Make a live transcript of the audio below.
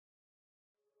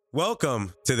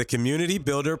Welcome to the Community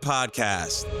Builder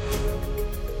Podcast.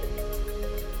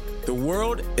 The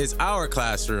world is our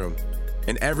classroom,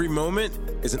 and every moment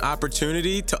is an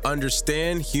opportunity to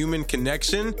understand human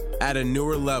connection at a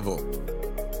newer level.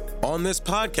 On this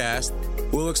podcast,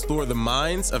 we'll explore the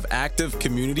minds of active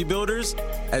community builders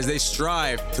as they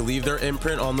strive to leave their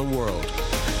imprint on the world.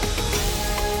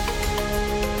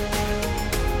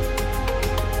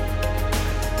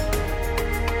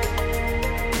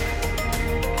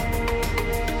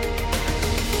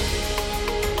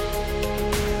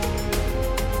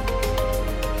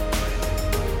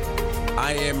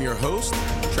 I am your host,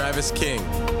 Travis King.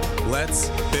 Let's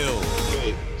build.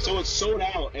 Wait, so it's sold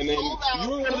out, and then you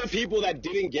were one of the people that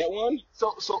didn't get one?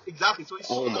 So exactly. So it's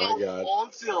sold out God.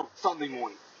 until Sunday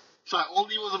morning. So I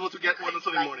only was able to get one on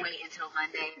Sunday morning. Wait until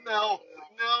Monday. No.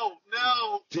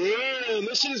 Damn,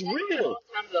 this shit is real.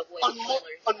 On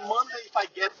Monday, if I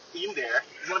get in there,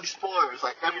 there's gonna be spoilers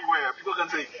like everywhere. People are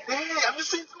gonna say, "Hey, have you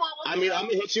seen Small?" I mean, I'm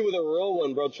gonna hit you with a real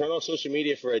one, bro. Turn off social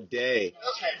media for a day.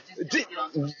 Okay.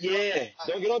 Yeah,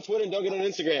 don't get on Twitter, don't get on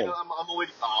Instagram. I'm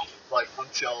already off like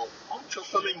until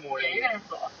Sunday morning.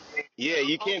 Yeah,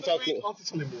 you can't talk to. Until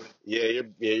Sunday morning. Yeah,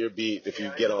 you're beat if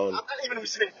you get on. I'm not even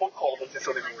receiving phone calls until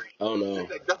Sunday morning. Oh no,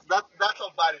 Like, that's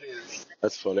how bad it is.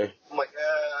 that's funny. I'm like,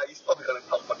 he's probably gonna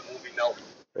talk about the movie now.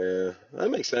 Yeah, that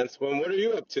makes sense. Well, what are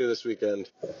you up to this weekend?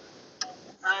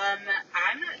 I'm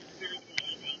not really doing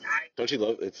anything. Don't you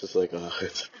love? It's just like,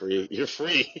 it's free. You're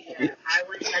free. I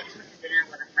just went to dinner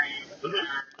with a friend.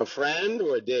 A friend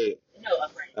or a date? No, a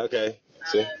friend. Okay.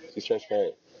 See, she's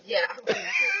transparent. Yeah.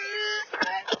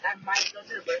 I might go to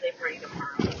the birthday party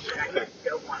tomorrow. I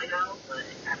don't want to go, but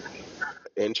I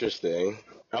might. Interesting.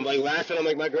 I'm like laughing. I'm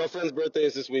like, my girlfriend's birthday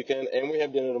is this weekend, and we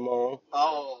have dinner tomorrow.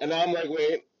 Oh. And now I'm like,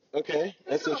 wait, okay,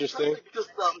 that's interesting. Because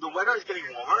the weather is getting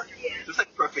warmer. Yeah. It's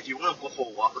like perfect. You want to go for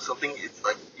a walk or something. It's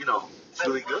like, it's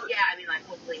really good. Yeah, I mean, like,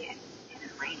 hopefully it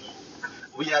isn't raining.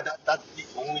 Well, yeah, that's the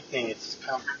only thing. It's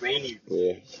kind of rainy.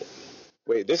 Yeah.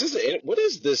 Wait, what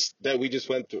is this that we just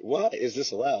went through? Why is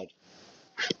this allowed?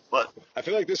 What? I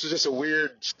feel like this was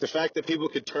just the fact that people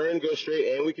could turn, go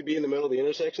straight, and we could be in the middle of the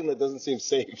intersection, that doesn't seem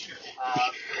safe.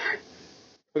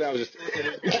 But that was just...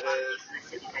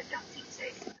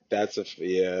 That's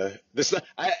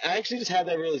I actually just had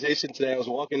that realization today. I was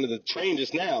walking to the train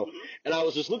just now, and I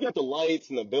was just looking at the lights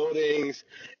and the buildings,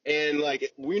 and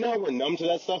like, we know we're numb to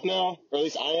that stuff now, or at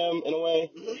least I am in a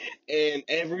way, and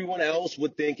everyone else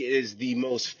would think it is the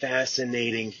most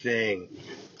fascinating thing.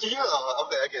 Yeah,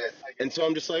 okay, I get it. And so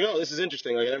I'm just like, oh, this is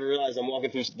interesting. Like, I never realized I'm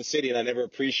walking through the city, and I never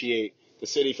appreciate the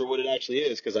city for what it actually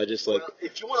is, because I just like... Well,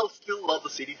 if you want to still love the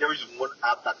city, there is one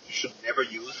app that you should never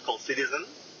use called Citizen.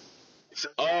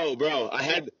 Oh, bro, I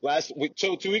had last week,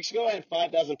 so 2 weeks ago, I had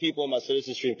 5,000 people on my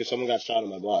Citizen stream because someone got shot on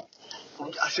my block.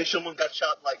 I say someone got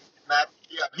shot like that.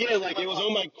 Yeah, like it was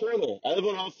on my corner. I live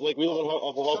on we live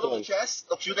off of Hawthorne. Chest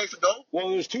a few days ago? Well,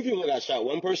 there was two people that got shot.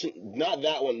 One person, not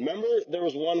that one. Remember, there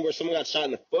was one where someone got shot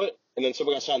in the foot, and then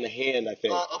someone got shot in the hand, I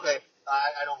think. Okay.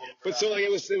 I don't remember. But so like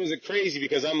it was crazy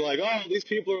because I'm like, oh, these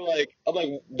people are like, I'm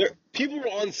like, people were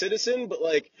on Citizen, but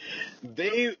like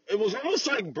it was almost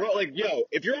like, bro, like, yo,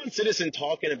 if you're on Citizen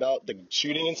talking about the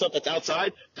shooting and stuff that's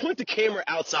outside, put the camera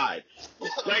outside.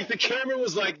 Like the camera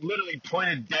was like literally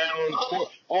pointed down,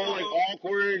 all like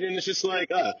awkward, and it's just like,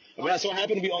 but so I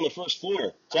happened to be on the first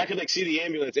floor, so I could like see the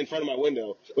ambulance in front of my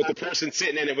window with the person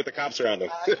sitting in it with the cops around them.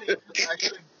 I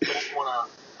actually don't wanna.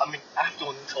 I have to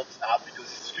uninstall this app because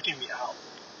it's freaking me out.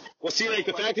 Well, see, like,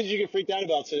 the fact that you get freaked out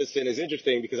about Citizen is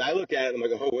interesting because I look at it and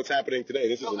I'm like, oh, what's happening today?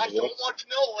 This isn't I don't want to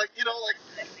know, like.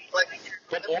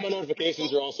 But all my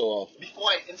notifications are also off. Before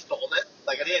I installed it,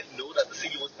 like, I didn't know that the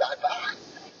city was that bad.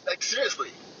 Like,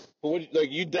 seriously. But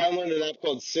you downloaded an app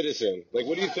called Citizen. Like,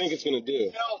 what do you think it's going to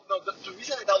do? No, the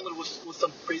reason I downloaded was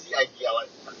some crazy idea, like.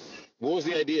 What was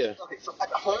the idea? Okay, so at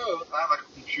home, I have like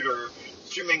a computer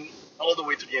streaming all the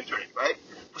way to the internet, right?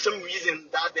 For some reason,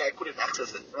 that day I couldn't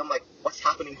access it. And I'm like, what's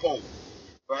happening home?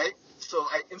 Right? So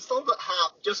I installed the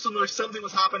app just to know if something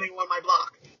was happening on my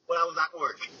block when I was at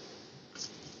work.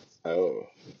 Oh.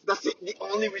 That's the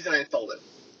only reason I installed it.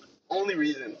 Only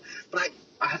reason. But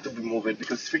I had to remove it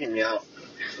because it's freaking me out.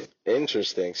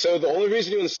 Interesting. So the only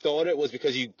reason you installed it was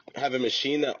because you have a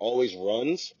machine that always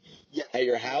runs at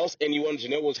your house, and you wanted to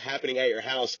know what was happening at your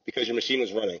house because your machine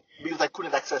was running. Because I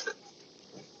couldn't access it.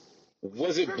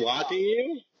 Was it blocking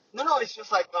you? No, it's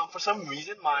just like for some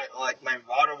reason my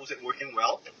router wasn't working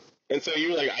well. And so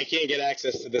you were like, I can't get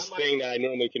access to this thing that I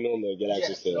normally can get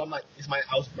access to. So I'm like, is my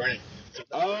house burning? So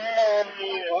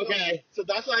okay. So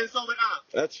that's why I installed the app.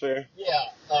 That's fair. Yeah,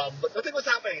 but nothing was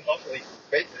happening, hopefully,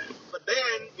 right? But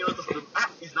then, the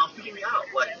app is now freaking me out.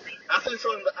 Like, after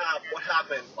installing the app, what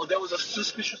happened? Oh, there was a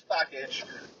suspicious package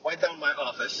right down my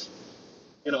office.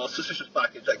 You know, a suspicious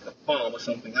package, like a bomb or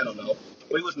something. I don't know.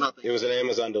 But it was nothing. It was an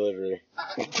Amazon delivery.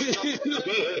 People said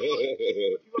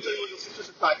it was a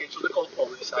suspicious package, so they called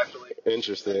police, actually.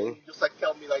 Interesting. And just like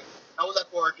tell me, like, I was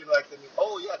at work and like,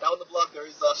 oh yeah, down the block there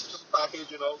is a suspicious package,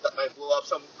 you know, that might blow up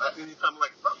some at any time. I'm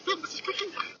like, oh, this is crazy.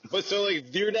 But so,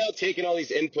 like, you're now taking all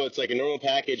these inputs, like a normal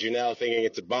package, you're now thinking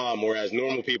it's a bomb, whereas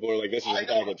normal people are like, this is a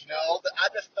package. No, the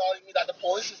app is telling me that the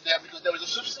police is there because there was a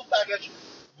suspicious package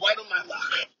right on my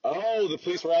block. Oh, the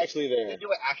police were actually there. They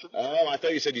were actually there. Oh, I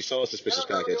thought you said you saw a suspicious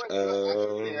package. They were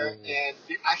actually there, and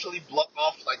they actually blocked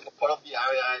off like a part of the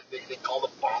area. They called the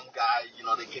bomb guy. You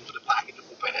know, they came to the package and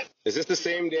opened it. Is this the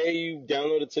same day you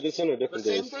downloaded Citizen or different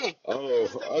days? The same day. Oh,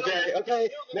 okay.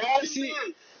 Now I see.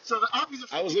 So the app is.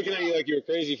 I was looking at you like you were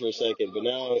crazy for a second, but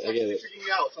now I get it. Freaking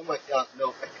me out. So I'm like,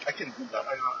 no, I can't do that.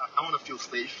 I want to feel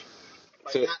safe.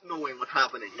 By So, not knowing what's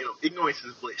happening, you know, ignorance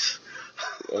is bliss.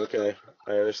 okay,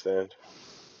 I understand.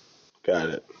 Got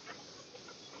it.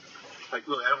 Like,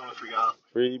 really, I don't want to freak out.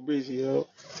 Free breezy out.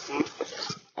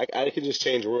 I can just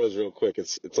change words real quick.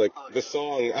 It's like the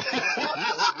song.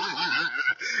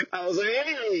 I was like,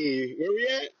 hey, where we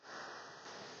at?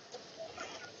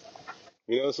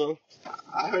 You know the song?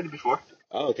 I heard it before.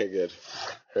 Oh, okay, good.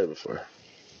 Heard it before.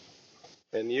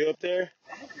 And you up there?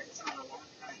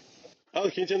 Oh,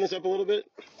 can you turn this up a little bit?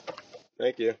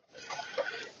 Thank you.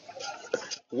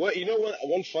 What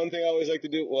one fun thing I always like to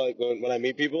do, like when I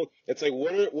meet people, it's like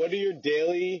what are your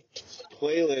daily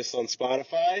playlists on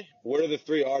Spotify? What are the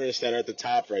 3 artists that are at the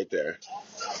top right there?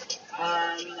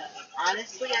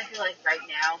 Honestly, I feel like right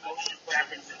now most of what I've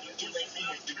been listening to lately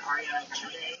has been Ariana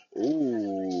Grande.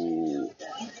 Ooh.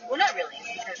 Well, not really,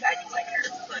 because I do like her,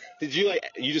 but Did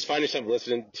you just find yourself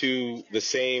listening to the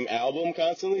same album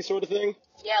constantly, sort of thing?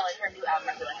 yeah, like her new album,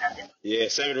 I feel like I've been. Yeah,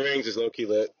 Seven Rings is low key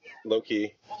lit. Low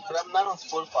key. But I'm not on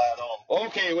Spotify at all.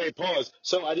 Okay, wait, pause.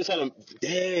 So I just had a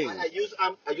dang. I use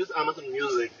Amazon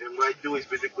Music, and what I do is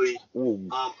basically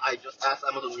I just ask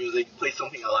Amazon Music play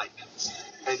something I like,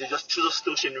 and they just choose a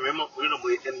station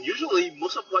randomly, and usually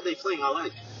most of what they play I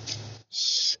like.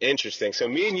 Interesting. So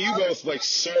me and you both like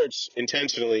search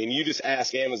intentionally, and you just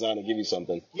ask Amazon to give you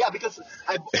something. Yeah, because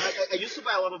I used to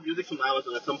buy a lot of music from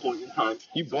Amazon at some point in time.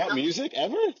 You bought music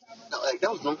ever? No, like,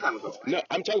 that was a long time ago. No,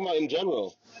 I'm talking about in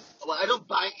general. Well, I don't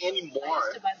buy anymore. I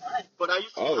used to buy mine. But I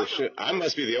used to. Oh shit! I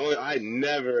must be the only. I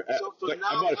never. So Like, now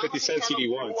I bought a 50-cent CD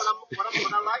once. What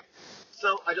I like.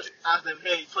 So I just ask them,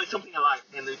 hey, play something I like,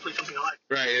 and they play something I like.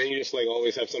 Right, and then you just like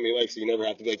always have something you like, so you never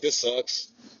have to be like, this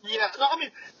sucks. Yeah, no, I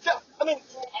mean,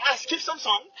 I skip some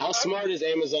songs. How smart is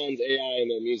Amazon's AI in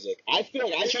their music? I feel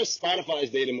like I trust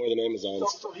Spotify's data more than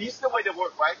Amazon's. So here's the way they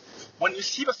work, right? When you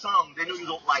see the song, they know you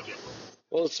don't like it.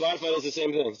 Well, Spotify does the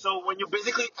same thing. So when you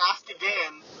basically ask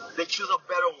again, they choose a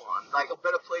better one, like a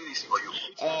better playlist for you.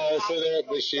 So they're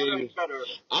machine. Better.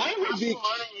 I would be. Machine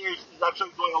learning is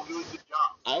actually doing a really good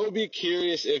job. I would be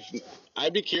curious if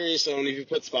only if you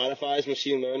put Spotify's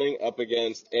machine learning up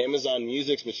against Amazon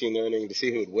Music's machine learning to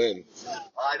see who would win.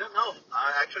 I don't know.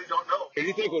 I actually don't know. Who do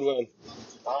you think would win?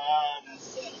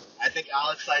 I think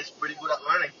Alexa is pretty good at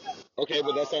learning. Okay,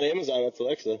 but that's not Amazon. That's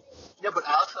Alexa. Yeah, but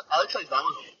Alexa is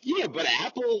Amazon. Yeah, but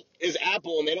Apple is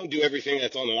Apple, and they don't do everything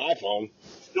that's on an iPhone.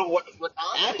 No, what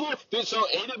Alexa? Apple. So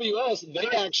AWS, they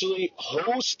actually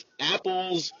host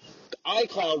Apple's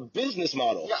iCloud business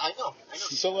model. Yeah, I know.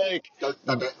 So like,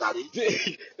 That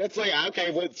is. that's like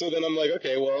okay. But so then I'm like,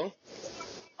 okay, well.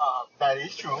 That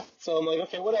is true. So I'm like,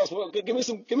 okay, what else? Well, give me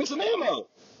some ammo.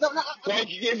 No. Like,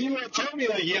 if you would have told me,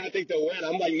 like, yeah, I think they'll win,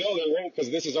 I'm like, no, they won't, because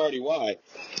this is already why.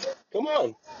 Come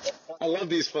on. I love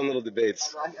these fun little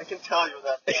debates. I can tell you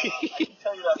that. I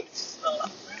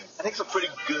think it's a pretty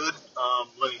good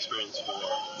learning experience for.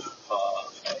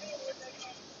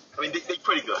 I mean, they're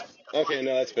pretty good. Okay,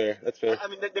 no, that's fair. That's fair. I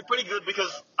mean, they're pretty good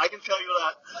because I can tell you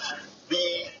that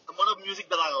the amount of music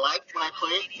that I like when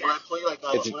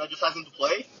I just ask them to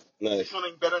play, Nice. it's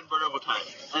becoming better and better over time.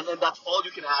 And then that's all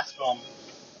you can ask from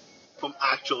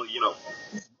actually, you know.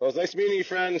 Well, it's nice meeting you,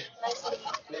 friend.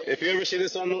 If you ever see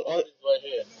this on Right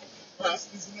here.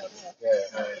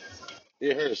 Yeah.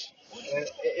 yeah, hers.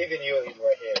 Even you is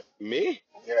right here. Me?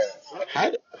 Yeah.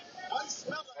 How?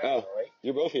 Oh,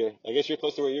 you're both here. I guess you're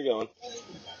close to where you're going.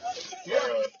 Yeah.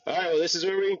 All right, well, this is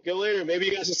where we go later. Maybe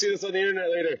you guys will see this on the internet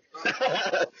later.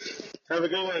 Have a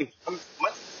good one. Am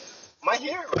I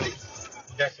here? Right?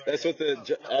 That's what the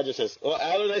address is. Well,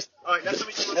 Alan, nice. All right, nice to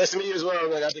meet you. Nice to meet you as well. I'm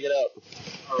gonna have to get out.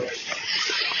 All right.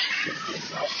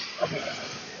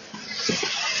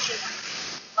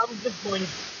 I'm just going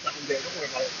down there. Don't worry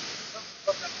about it.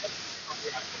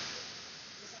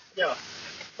 Yeah.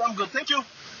 I'm good. Thank you.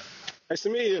 Nice to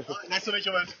meet you. Nice to meet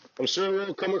you, man. I'm sure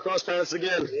we'll come across paths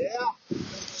again. Yeah.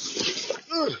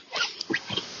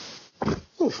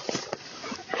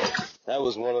 That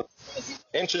was one of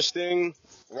the interesting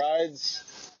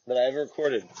rides that I ever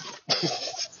recorded.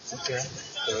 Okay.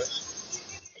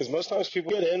 Because most times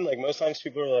people get in, like, most times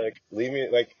people are like, leave me,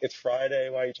 like, it's Friday,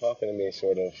 why are you talking to me,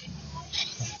 sort of.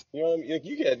 You know what I mean?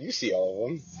 Like, you see all of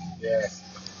them. Yeah.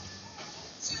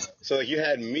 So, like, you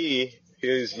had me,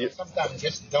 Sometimes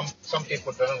just some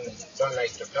people don't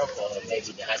like to talk, or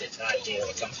maybe they had a bad day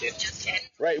or something.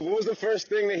 Right, what was the first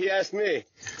thing that he asked me?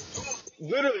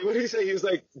 Literally, what did he say? He was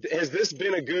like, has this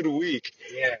been a good week?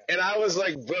 Yeah. And I was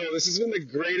like, bro, this has been the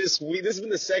greatest week. This has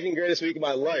been the second greatest week of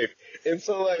my life. And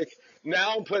so, like,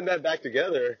 now I'm putting that back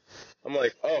together. I'm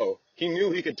like, oh, he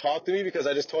knew he could talk to me because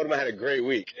I just told him I had a great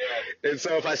week. Yeah. And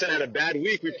so if I said I had a bad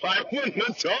week, we probably wouldn't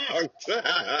have talked.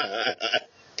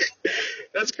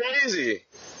 That's crazy.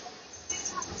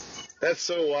 That's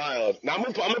so wild. Now I'm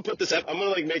gonna put this up. I'm gonna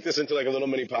like make this into like a little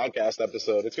mini podcast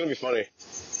episode. It's gonna be funny.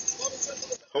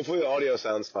 Hopefully the audio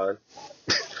sounds fine.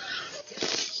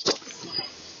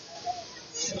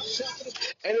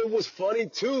 And it was funny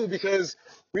too because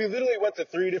we literally went to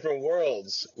 3 different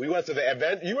worlds. We went to the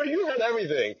event. You heard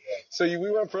everything. So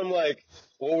we went from like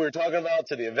what we were talking about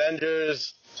to the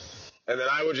Avengers. And then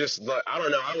I would just, like, I don't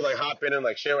know, I would, like, hop in and,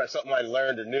 like, share something I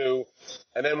learned or knew.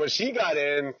 And then when she got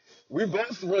in, we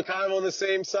both were kind of on the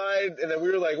same side. And then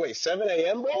we were like, wait, 7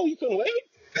 a.m., bro? You can wait?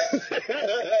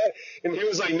 And he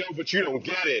was like, no, but you don't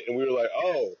get it. And we were like,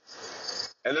 oh.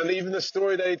 And then even the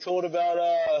story that he told about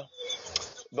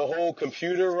the whole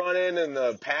computer running and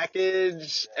the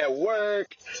package at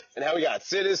work and how he got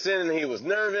Citizen and he was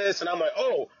nervous. And I'm like,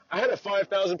 oh, I had a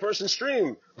 5,000 person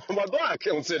stream on my block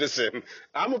on Citizen.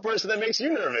 I'm a person that makes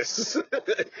you nervous.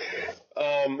 It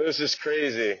was just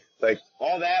crazy. Like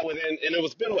all that within, and it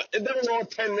was that was all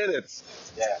 10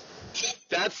 minutes. Yeah.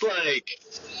 That's like,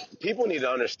 people need to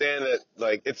understand that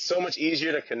like, it's so much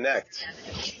easier to connect.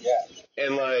 Yeah.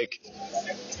 And like,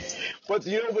 but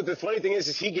the funny thing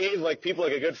is he gave like people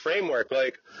like a good framework.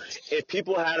 Like if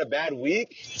people had a bad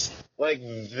week, like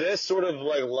this sort of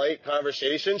like light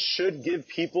conversation should give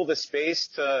people the space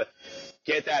to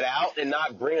get that out and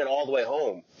not bring it all the way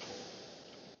home.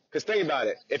 Because think about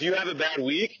it. If you have a bad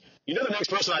week, you know the next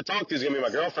person I talk to is going to be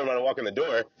my girlfriend when I walk in the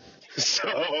door.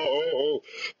 So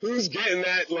who's getting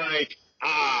that like,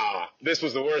 this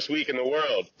was the worst week in the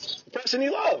world? The person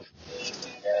you love.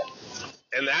 Yeah.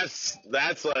 And that's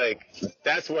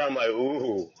where I'm like,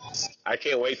 ooh, I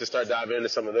can't wait to start diving into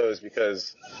some of those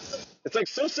because it's like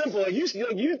so simple. Like you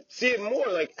see it more.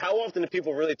 Like how often do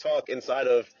people really talk inside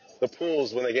of the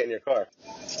pools when they get in your car?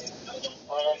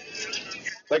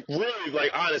 Like really,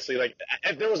 like honestly, like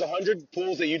if there was 100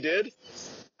 pools that you did,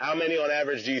 how many on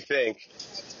average do you think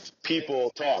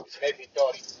people talked? Maybe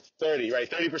 30, right?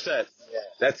 30%. Yeah.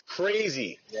 That's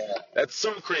crazy. Yeah. That's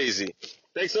so crazy.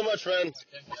 Thanks so much, friend.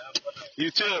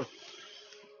 You too.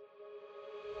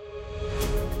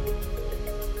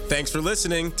 Thanks for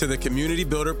listening to the Community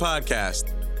Builder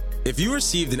Podcast. If you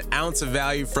received an ounce of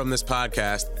value from this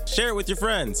podcast, share it with your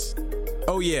friends.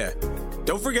 Oh yeah,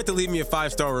 don't forget to leave me a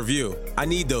 5-star review. I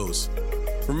need those.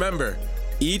 Remember,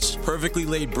 each perfectly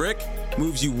laid brick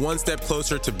moves you one step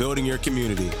closer to building your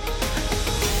community.